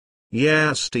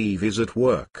Yeah, Steve is at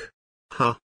work.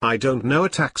 Huh, I don't know, a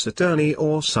tax attorney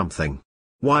or something.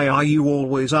 Why are you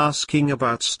always asking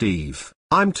about Steve?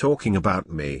 I'm talking about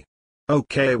me.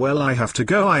 Okay, well, I have to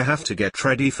go, I have to get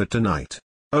ready for tonight.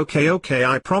 Okay,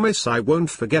 I promise I won't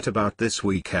forget about this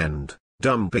weekend,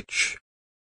 dumb bitch.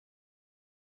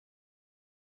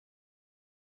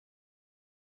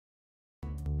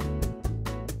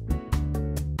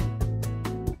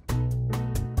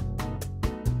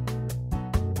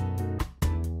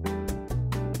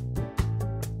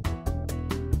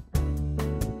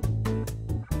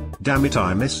 Damn it,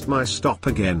 I missed my stop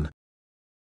again.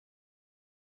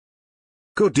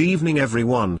 Good evening,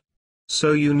 everyone.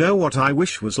 So you know what I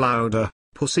wish was louder?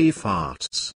 Pussy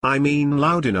farts. I mean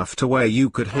loud enough to where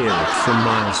you could hear it from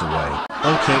miles away.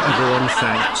 Okay everyone,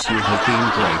 thanks, you have been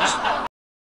great.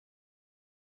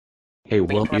 Hey,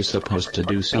 weren't you supposed to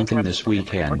do something this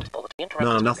weekend?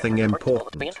 Nah, nothing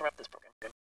important.